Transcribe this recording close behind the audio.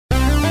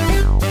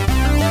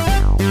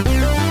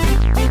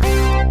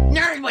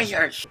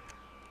Wizards.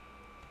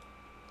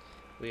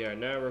 We are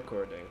now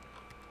recording.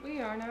 We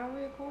are now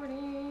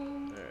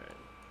recording. Alright.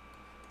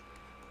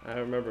 I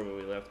remember when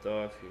we left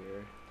off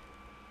here.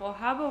 Well,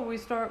 how about we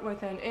start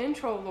with an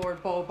intro,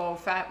 Lord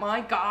Bobofatt?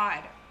 My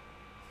God.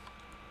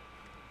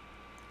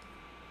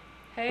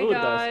 Hey Who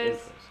guys,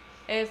 does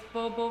it's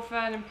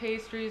Bobofatt and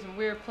Pastries, and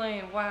we're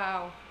playing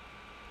WoW.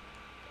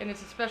 And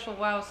it's a special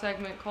WoW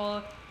segment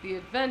called The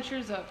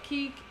Adventures of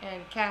Keek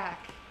and Kaak.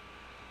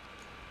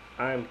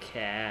 I'm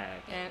Kaak.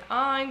 And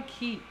I'm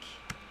Keek.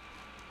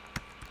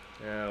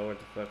 Now, what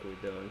the fuck are we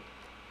doing?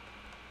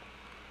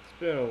 It's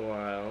been a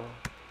while.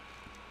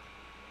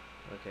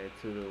 Okay,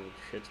 2 little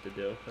shits to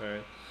do.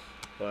 Alright.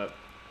 But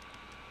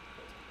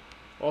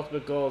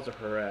ultimate goal is to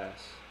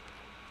harass.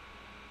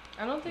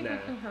 I don't think we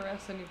can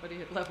harass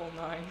anybody at level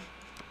 9.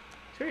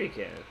 Sure you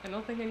can. I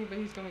don't think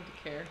anybody's going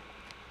to care.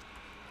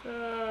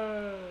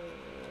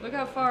 Look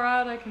how far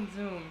out I can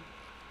zoom.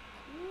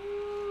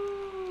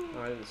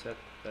 Oh, I didn't set.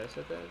 Did I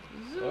set that?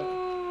 Zoom.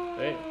 Oh,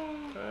 wait.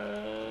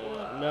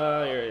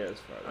 No, you're yeah,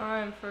 it's farther.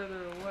 I'm further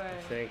away.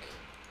 I think.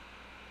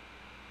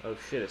 Oh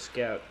shit, a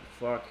scout.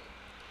 Fuck.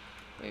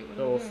 Wait, what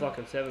are Level we doing?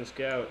 fucking 7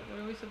 scout. What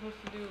are we supposed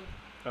to do?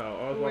 Oh,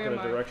 I was Where walking in am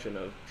the I? direction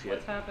of shit.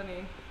 What's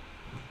happening?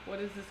 What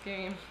is this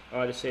game? Oh,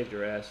 I just saved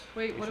your ass.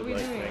 Wait, what are we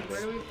should, doing? thank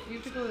Where me. do we? You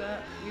have to go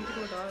that. You have to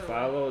go the other way.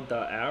 Follow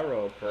the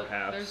arrow, Look,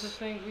 perhaps. there's a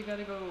thing. We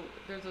gotta go.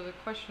 There's a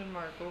question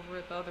mark over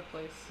at the other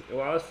place.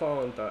 Well, I was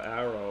following the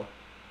arrow.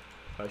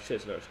 Oh shit,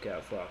 it's another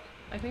scout. Fuck.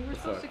 I think we're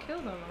supposed to Fuck.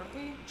 kill them, aren't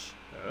we?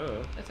 I don't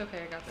know. It's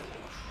okay. I got this.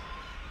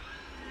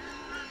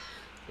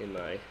 In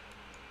my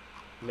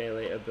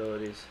melee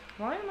abilities.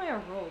 Why am I a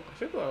rogue? I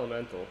should go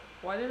elemental.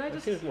 Why did I That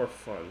just? seems more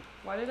fun.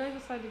 Why did I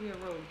decide to be a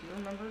rogue? Do you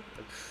remember?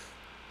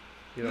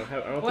 You don't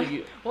have. I don't What? think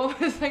you. What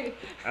was I?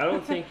 I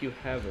don't think you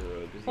have a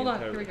rogue. is the Hold on.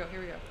 entire- Here we go. Here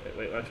we go.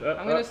 Wait, watch.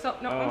 I'm gonna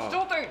stop. No, I'm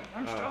stealthing.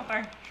 I'm Oh.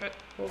 stealthing. Shit.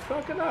 Well,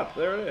 fuck it up.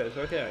 There it is.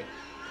 Okay.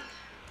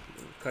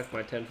 Collect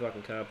my 10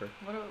 fucking copper.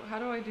 How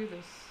do I do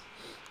this?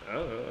 I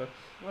don't know.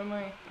 What am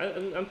I?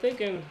 I'm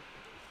thinking.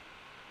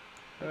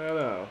 I don't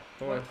know.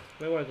 What?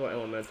 Maybe I want to go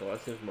elemental.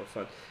 That seems more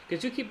fun.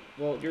 Cause you keep.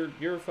 Well,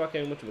 you're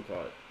fucking.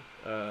 Whatchamacallit?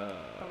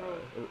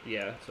 rogue.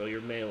 Yeah. So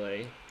you're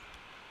melee.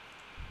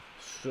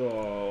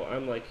 So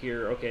I'm like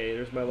here. Okay.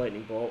 There's my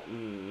lightning bolt.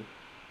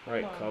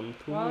 Right. Hold on. Come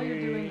to While me. you're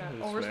doing that.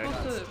 and Oh, we're smack.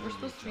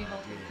 supposed to be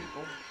helping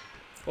people.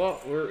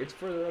 Well, it's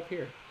further up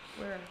here.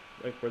 Where?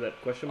 Like where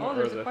that question mark. Oh,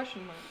 there's or a the,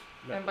 question mark.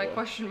 that- And by well,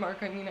 question mark,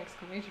 I mean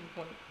exclamation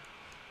point.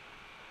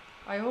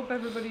 I hope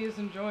everybody is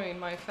enjoying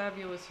my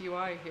fabulous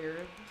UI here,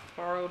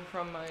 borrowed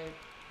from my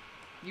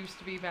used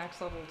to be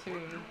max level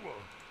tune,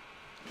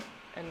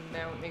 and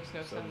now it makes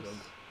no sense.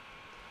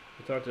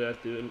 We talked to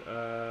that dude.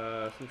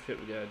 Some shit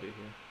we gotta do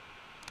here.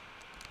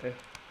 Okay.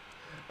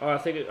 Oh, I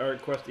think our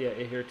quest, yeah,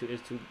 here too,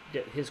 is to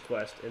get his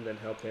quest and then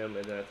help him,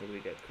 and then I think we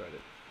get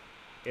credit.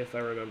 If I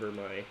remember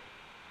my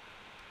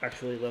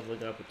actually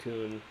leveling up a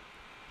tune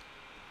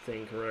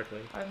thing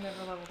correctly. I've never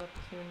leveled up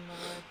a tune in my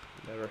life.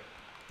 Never.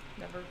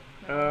 Never.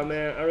 Oh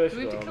man, I really Do should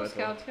we go have to kill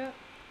elemental. scouts yet?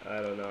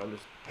 I don't know. I'm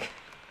just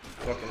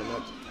fucking them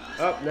up.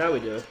 Oh, now we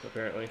do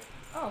apparently.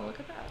 Oh, look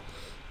at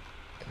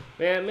that.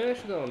 Man, maybe I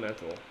should go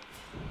elemental.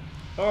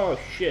 Oh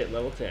shit,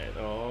 level 10.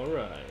 All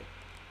right.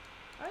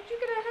 How'd you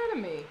get ahead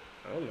of me?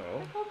 I don't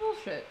know. I call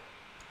bullshit.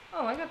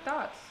 Oh, I got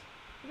dots.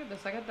 Look at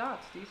this. I got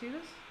dots. Do you see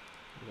this?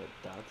 You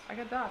got dots. I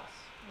got dots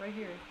right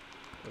here.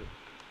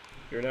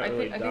 You're not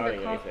really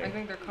dotting anything. I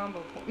think they're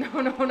combo points.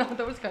 No, not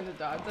those kinds of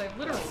dots. I have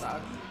literal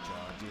dots.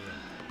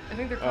 I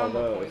think they're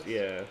combo points.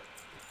 Yeah.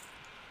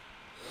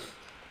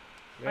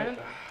 I don't-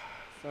 Fuck.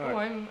 Oh,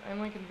 I'm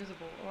like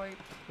invisible. Oh, did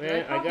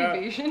Man, I I pop got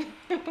evasion?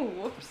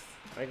 Whoops.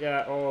 I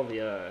got all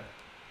the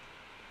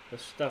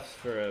stuffs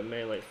for a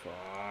melee.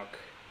 Fuck.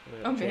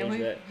 I'm gonna change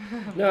melee?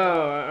 that.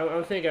 No,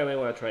 I think I may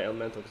want to try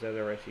elemental because I've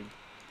never actually.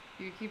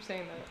 You keep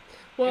saying that.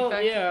 Well,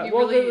 fact, yeah. you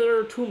Well, really- there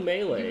are 2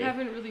 melee. You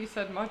haven't really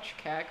said much,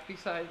 Kaak,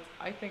 besides,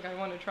 I think I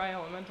want to try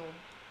elemental.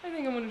 I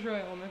think I want to try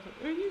elemental.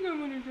 I think I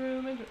want to try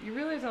elemental. You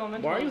realize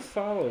elemental Why are you is...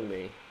 following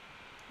me?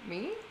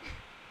 Me?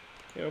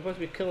 You're supposed to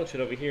be killing shit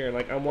over here, and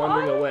like I'm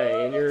wandering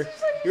away, and It's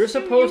just like you're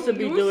supposed to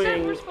be you doing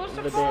said we're supposed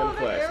to the follow damn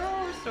the quest.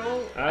 arrow,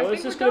 so I was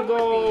think just we're gonna done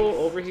go with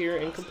these. over here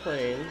and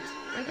complain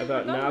I think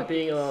about we're done not with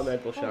being these.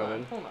 elemental Hold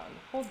shaman.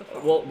 Hold the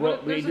phone. Well,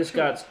 What- we there's a just two.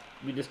 got.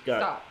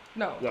 Stop.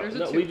 No, there's a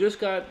No, two. we just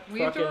got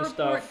We have to fucking report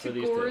stuff to for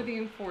these Gore 2. the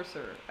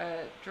Enforcer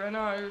at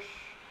Drenage.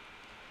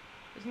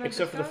 Isn't that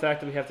Except for this the guy?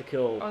 fact that we have to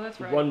kill Oh, that's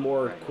right. one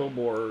more Right. Quillbore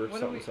or What do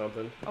something we-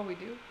 something. Oh, we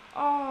do?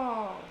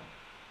 Oh,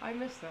 I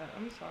missed that.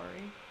 I'm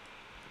sorry.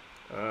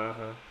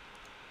 Uh-huh.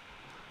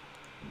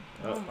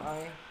 Oh,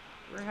 my.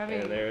 We're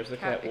having And there's the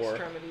cat war.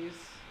 extremities.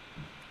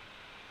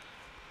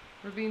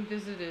 We're being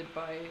visited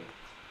by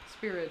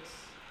spirits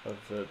Of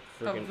the of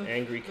freaking the,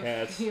 angry the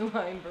cats.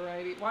 feline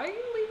variety. Why are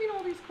you leaving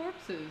all these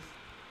corpses?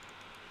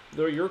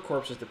 They're your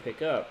corpses to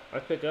pick up. I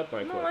pick up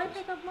my No, corpses. I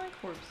pick up my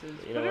corpses.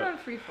 You Put know it what? on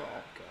free for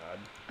all. God.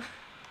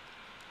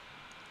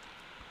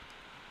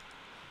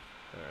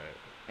 Alright.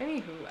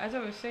 Anywho, as I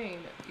was saying,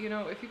 you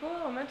know, if you go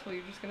elemental,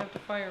 you're just gonna have to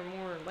fire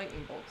more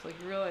lightning bolts. Like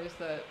you realize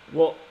that.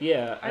 Well,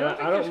 yeah, I don't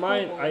think there's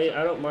mind. cold I bores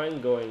don't over here.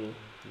 mind going.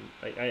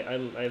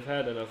 I've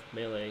had enough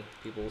melee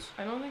peoples.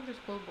 I don't think there's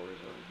cold bores over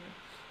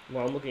here.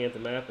 Well, I'm looking at the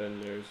map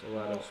and there's a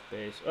lot Oh. of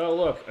space. Oh,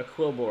 look, a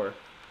quillbore.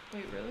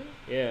 Wait, really?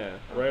 Yeah,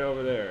 Oh. right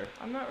over there.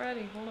 I'm not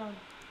ready. Hold on.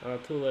 Oh,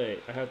 too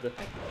late. I have to. Look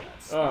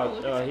at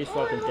Oh, that. he's Oh,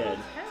 fucking I'm level dead.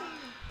 10.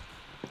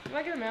 Did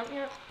I get a mount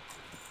yet?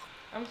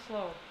 I'm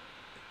slow.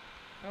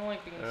 I don't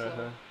like being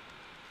slow.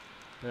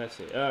 Let's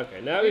see.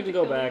 Okay, now we can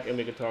go back and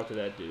we can talk to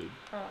that dude.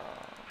 Aw.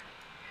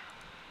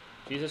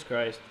 Jesus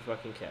Christ,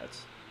 fucking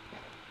cats.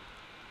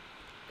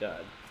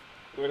 God.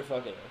 Where the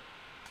fuck am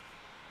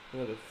I?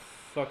 I'm gonna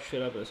fuck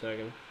shit up in a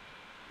second.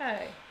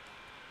 Hey.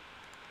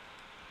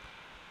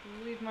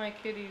 You leave my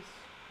kitties.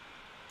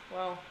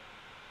 Well.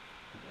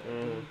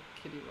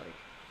 Kitty-like.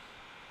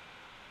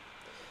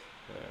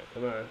 Alright,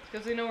 come on. It's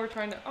because they know we're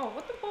trying to. Oh,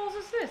 what the balls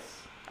is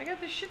this? I got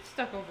this shit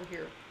stuck over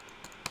here.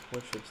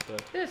 What shit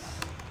stuff? This.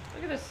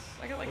 Look at this.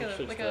 I got like What a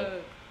shit like stuff?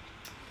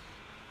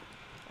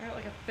 a. I got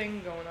like a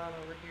thing going on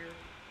over here.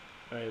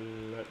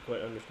 I'm not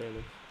quite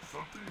understanding.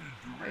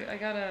 I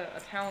got a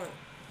talent.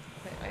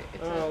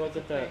 It's look a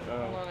at that. thing. Oh.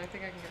 Hold on, I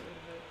think I can get rid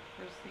of it.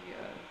 Where's the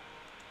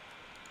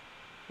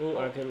Ooh,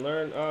 I can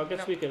learn. Oh, I guess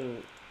No. we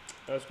can.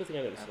 Oh, it's a good thing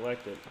I didn't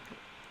select it.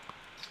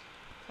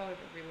 Probably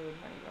the reload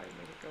menu. I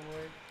make it go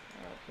away.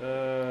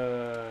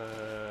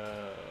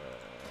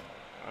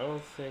 I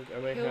don't think I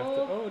may have to.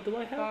 Kill Oh, do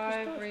I have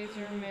 5 the stuff?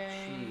 razor Oh,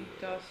 main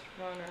shit. dust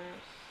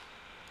runners.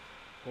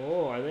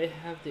 Oh, I may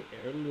have the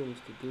heirlooms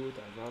to do what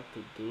I want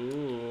to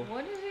do.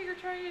 What is it you're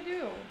trying to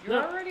do? You're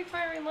No. already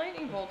firing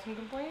lightning bolts and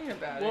complaining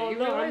about Well, it. You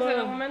no, realize I'm that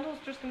not- elemental's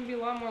just going to be a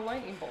lot more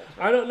lightning bolts.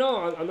 I don't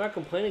know. I'm not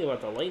complaining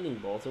about the lightning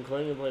bolts. I'm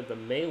complaining about the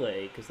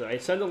melee because I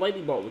send a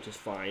lightning bolt, which is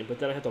fine, but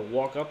then I have to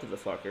walk up to the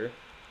fucker.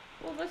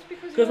 Well, that's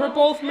because Because you're we're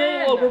both 10.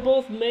 melee. We're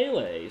both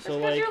melee. That's So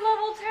because like, you're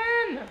level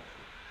 10.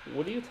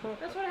 what are you talking?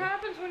 That's what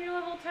happens when you're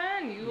level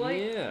 10. You like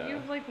Yeah. you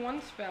have like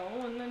one spell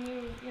and then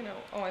you know.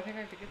 Oh, I think I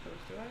have to get those,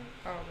 do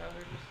I? Oh no,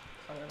 they're just.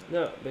 Oh, never mind.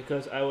 No,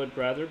 because I would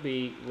rather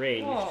be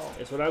ranged. Whoa.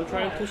 It's what I'm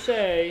trying to Gosh.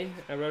 say.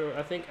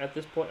 I think at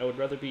this point I would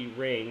rather be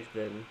ranged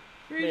than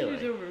Range melee.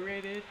 is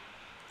overrated.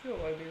 You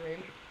don't want to be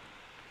ranged.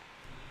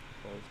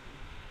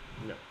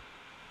 No.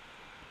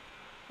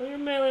 Well, you're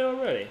melee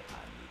already.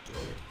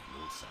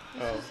 This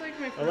Oh. is like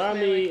my first Allow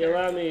melee me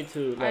character.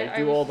 to like I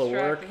do was all the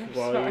work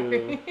distracting, I'm while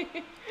sorry.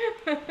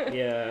 you.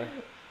 Yeah.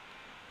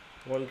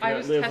 One I cannot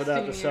was live testing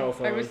without the you. cell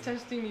phone. I was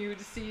testing you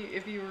to see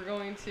if you were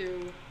going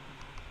to.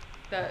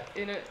 That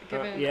in a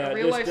given yeah, a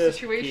real life just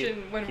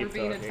situation keep- when keep we're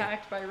being talking.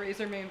 attacked by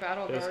razor main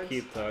battle Just guards.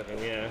 keep talking,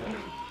 yeah.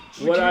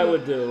 Would What I you-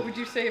 would do. Would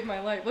you save my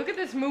life? Look at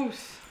this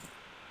moose.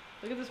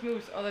 Look at this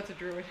moose. Oh, that's a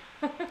druid.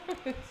 It's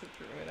a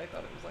druid. I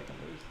thought it was like a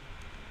moose.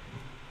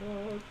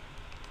 Well,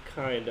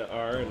 kinda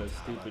are in a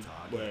stupid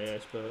way, I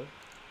suppose.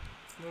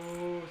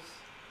 Moose.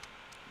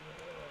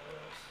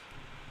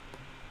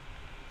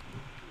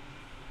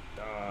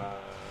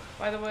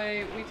 By the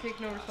way, we take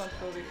no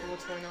responsibility for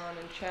what's going on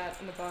in chat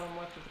in the bottom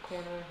left of the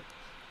corner.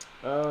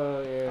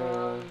 Oh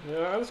yeah.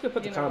 Yeah, I'm just gonna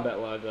put the you know. combat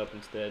log up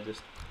instead.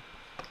 Just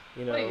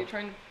you know. What, you're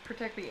trying to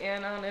protect the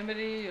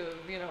anonymity of,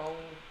 you know,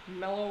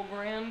 Mellow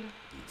Grand?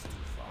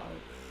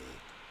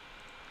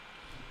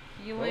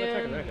 What am I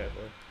attacking that Healan, guy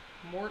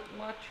for? Mort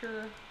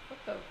Watcher. What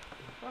the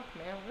fuck,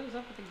 man? What is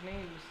up with these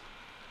names?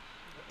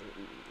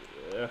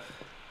 Ugh.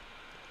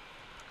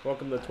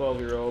 Welcome to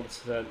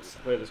 12-year-olds that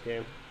play this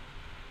game.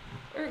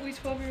 Or at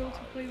least 12-year-olds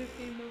who play this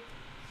game, though.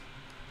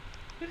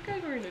 This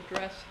guy's wearing a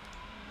dress.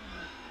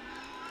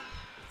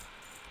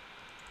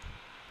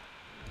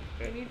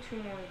 I need 2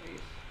 more of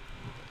these.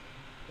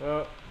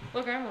 Well,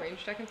 Look, I'm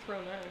ranged. I can throw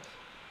knives.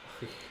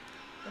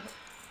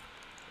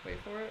 Wait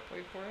for it.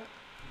 Wait for it.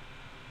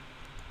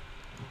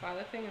 Wow,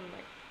 that thing in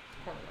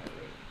the corner of my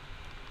room.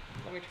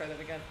 Let me try that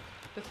again.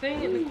 The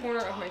thing in the corner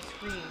of my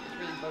screen is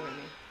really bugging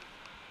me.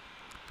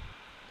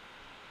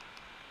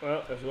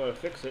 well, if you want to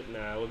fix it,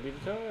 now would be the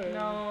time.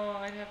 No,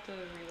 I'd have to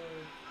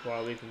reload.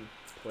 While we can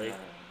play, Uh,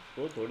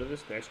 we'll go to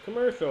this next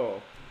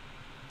commercial.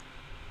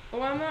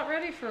 Oh, I'm not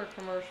ready for a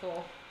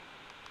commercial.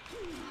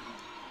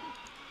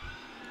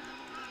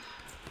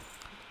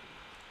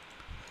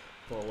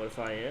 Well, what if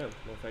I am?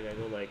 What if I gotta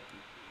go like,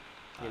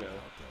 you know,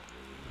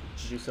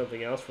 do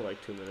something else for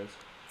like 2 minutes?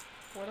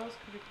 What else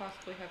could we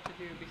possibly have to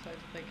do besides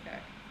play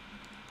Kaak?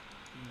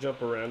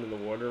 Jump around in the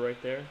water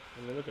right there.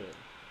 I mean, look at it.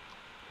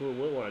 Who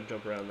would want to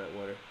jump around that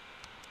water?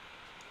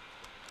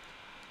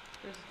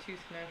 There's a tooth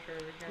smasher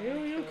over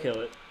here. You'll kill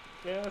it.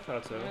 Yeah, I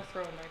thought so. I'm gonna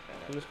throw a knife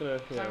at I'm it. just gonna,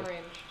 you I'm know,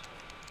 ranged.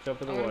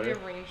 jump in the I'm gonna be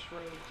water. a ranged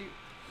rogue.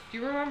 Do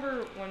you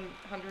remember when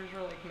hunters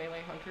were like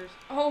melee hunters?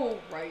 Oh,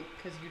 right,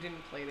 because you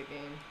didn't play the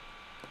game.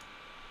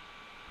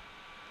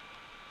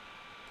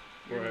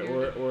 Where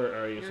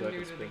are you? You're So I new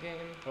can to the spit.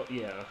 game. Oh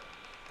yeah.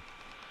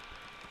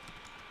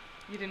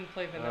 You didn't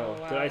play vanilla.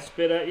 Oh, WoW. did I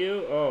spit at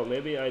you? Oh,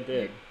 maybe I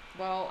did.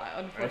 Well,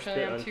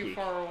 unfortunately, spit I'm on too Keek.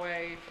 far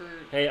away for.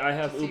 Hey, I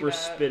have to see uber that.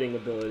 spitting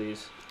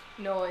abilities.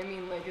 No, I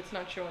mean like it's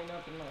not showing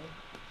up in my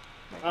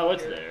Oh,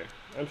 it's computer.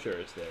 there. I'm sure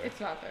it's there. It's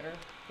not there.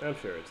 I'm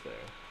sure it's there.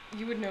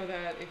 You would know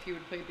that if you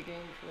had played the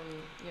game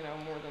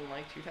from, more than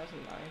like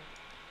 2009.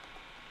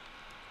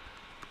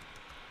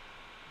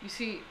 You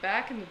see,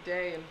 back in the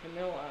day in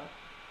vanilla,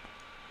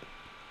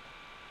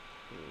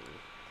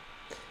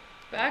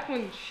 back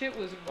when shit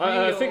was real.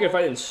 I figure if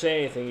I didn't say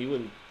anything, you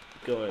wouldn't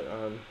go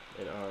on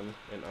and on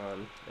and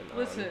on and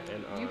Listen, on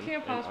and on. you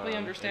can't possibly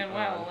understand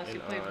WoW unless you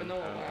played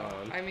vanilla WoW.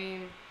 I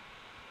mean,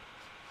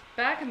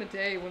 back in the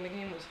day when the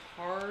game was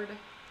hard,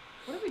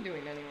 what are we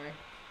doing anyway?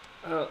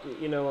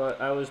 You know what?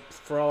 I was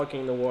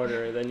frolicking in the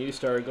water, and then you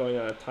started going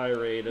on a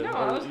tirade. No,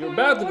 I was you're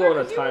about to go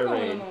on a you were going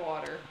tirade. in the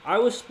water. I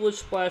was split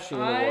splashing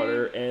in the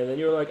water, and then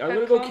you were like, "I'm Had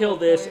gonna go combo kill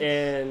this points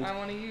and I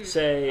wanna use.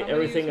 say I'm gonna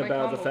everything use my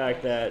about the combo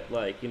fact points.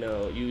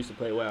 that, you used to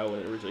play WoW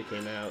when it originally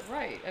came out."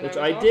 Right. And Which was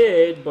I awesome.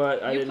 did,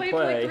 but I you didn't played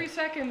play. for like 3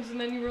 seconds, and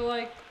then you were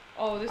like,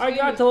 "Oh, this." I game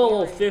got is to level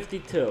boring.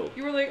 52.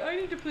 You were like, "I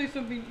need to play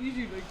something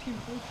easy like Team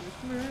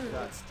Fortress."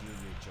 That's still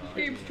your job.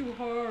 This game's too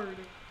hard.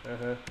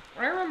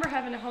 I remember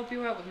having to help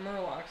you out with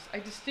Murlocs. I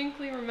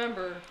distinctly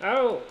remember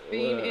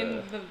being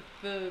in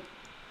the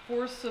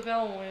Force of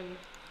Elwyn,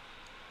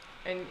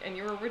 and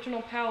your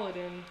original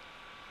paladin,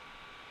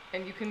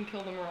 and you couldn't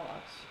kill the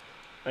Murlocs.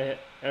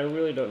 I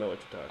really don't know what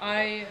you're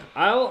talking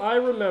about. I I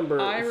remember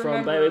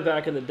from way remember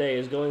back in the day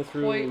is going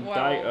through quite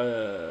well.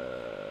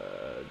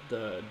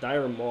 the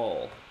Dire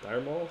Maul.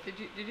 Dire Maul?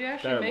 Did you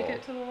actually Dire make Maul.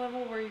 it to the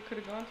level where you could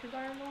have gone through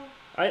Dire Maul?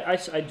 I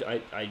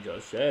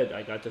just said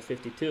I got to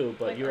 52,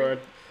 but Like,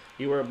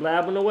 you were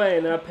blabbing away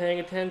and not paying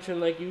attention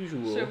like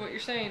usual. So what you're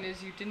saying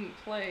is you didn't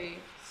play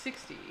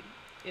 60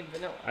 in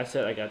vanilla. I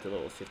said I got to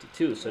level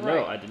 52, so Right.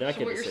 no, I did not So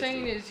get what to you're 60.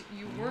 saying is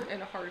you weren't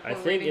in a hardcore I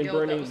think raiding in guild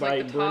Burning- that was like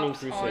the by Burning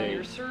tops on Crusade.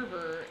 your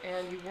server,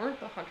 and you weren't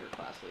the hunter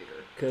class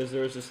leader. Because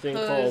there was this thing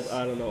 'Cause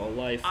called, I don't know, a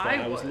life that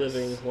I I was was.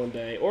 living one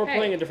day, or Hey,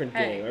 playing a different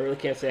hey, game. I really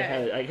can't say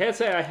hey. I can't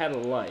say I had a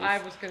life, I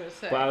was gonna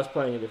say. but I was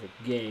playing a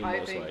different game I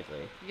most think-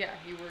 likely. Yeah,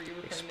 you were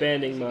playing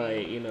Expanding the my,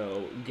 easy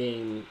game.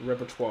 game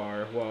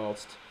repertoire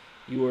whilst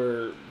you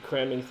were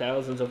cramming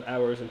thousands of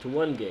hours into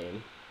one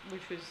game.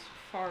 Which was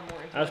far more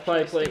I was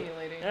probably intellectually playing.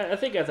 stimulating. I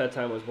think at that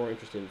time I was more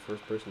interested in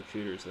first-person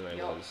shooters than I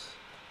Yup. was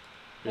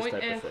this Point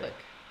type and of thing. click.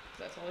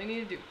 That's all you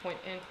need to do. Point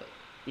and click.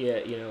 Yeah,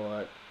 you know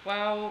what?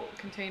 WoW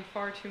contained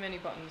far too many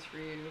buttons for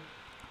you.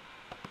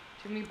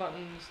 Too many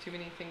buttons, too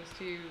many things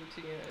to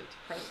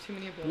press, too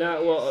many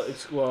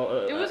abilities.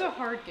 It was a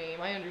hard game.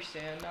 I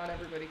understand. Not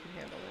everybody can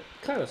handle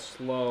it. Kind of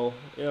slow.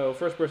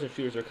 First-person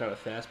shooters are kind of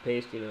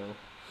fast-paced.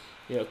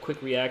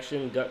 Quick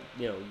reaction, gut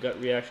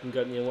reaction,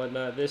 and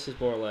whatnot. This is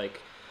more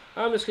like,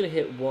 I'm just gonna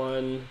hit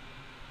one,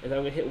 and I'm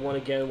gonna hit one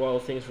again while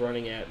the thing's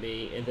running at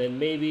me, and then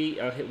maybe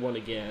I'll hit one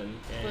again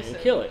and Listen.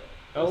 kill it.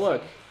 Oh Listen.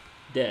 look,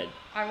 dead.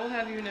 I will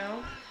have you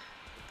know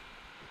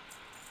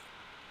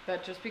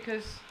that just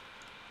because.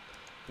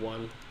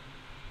 One.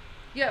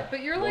 Yeah,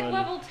 but you're like One.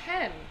 level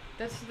 10.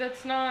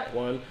 That's not.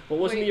 One. Well,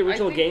 wasn't Wait, the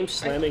original I think- game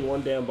slamming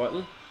one damn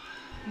button?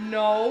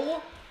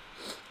 No.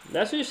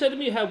 That's what you said to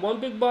me. You had one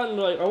big button.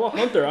 Like, I'm a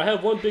hunter. I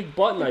have one big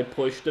button I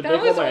push to That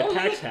make all was my only-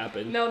 attacks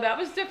happen. No, that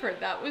was different.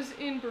 That was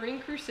in Burning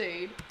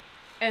Crusade,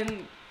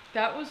 and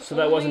that was. So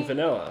that wasn't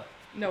vanilla.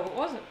 No, it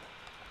wasn't.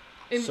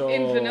 In So-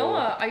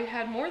 vanilla, I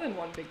had more than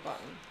one big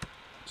button.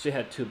 So you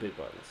had two big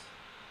buttons.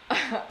 I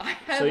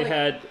had So you like,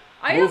 had.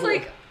 I move- had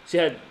like So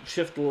you had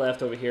shift to the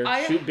left over here,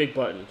 I- shoot big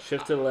button.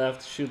 Shift to the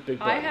left, shoot big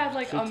button. I had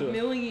like shoot a to the-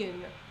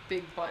 million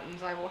big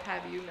buttons. I will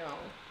have you know.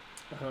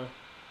 Uh-huh.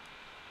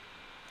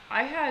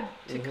 I had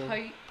to Mhm.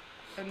 kite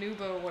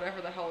Anubo, whatever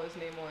the hell his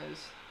name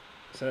was,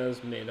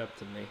 Sounds made up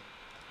to me.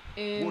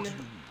 in What do you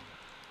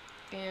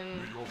mean?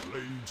 in May your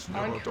blades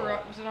never Ankara.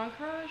 dull. Was it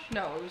Ankaraj?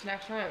 No, it was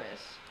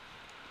Naxxramas.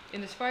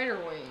 In the Spider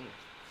Wing.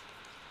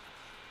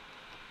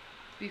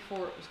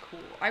 Before it was cool.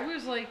 I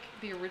was like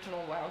the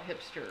original WoW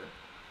hipster.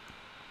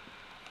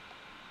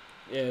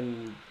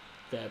 And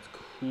that's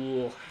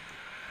cool.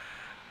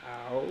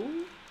 How?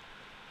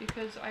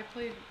 Because I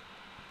played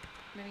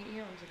many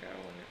eons ago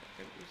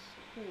and it was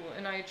cool.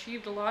 And I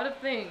achieved a lot of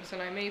things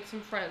and I made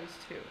some friends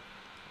too.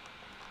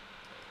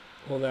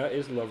 Well, that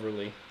is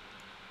lovely.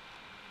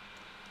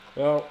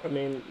 Well, I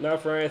mean,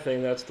 not for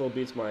anything, that still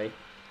beats my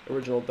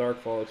original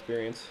Darkfall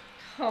experience.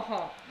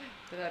 Haha.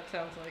 That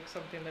sounds like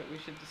something that we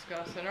should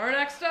discuss in our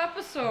next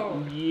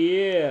episode.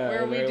 Yeah.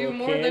 Where we do Narrow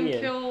more than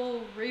Canyon.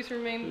 kill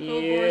Razormane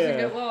Cobors and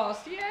Yeah. get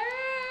lost. Yeah!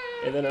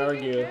 And then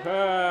argue.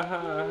 Ha ha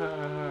ha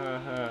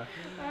ha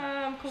ha.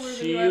 I'm cooler than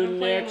See you. I've you been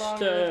playing next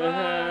longer. Bye.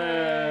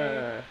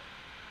 time.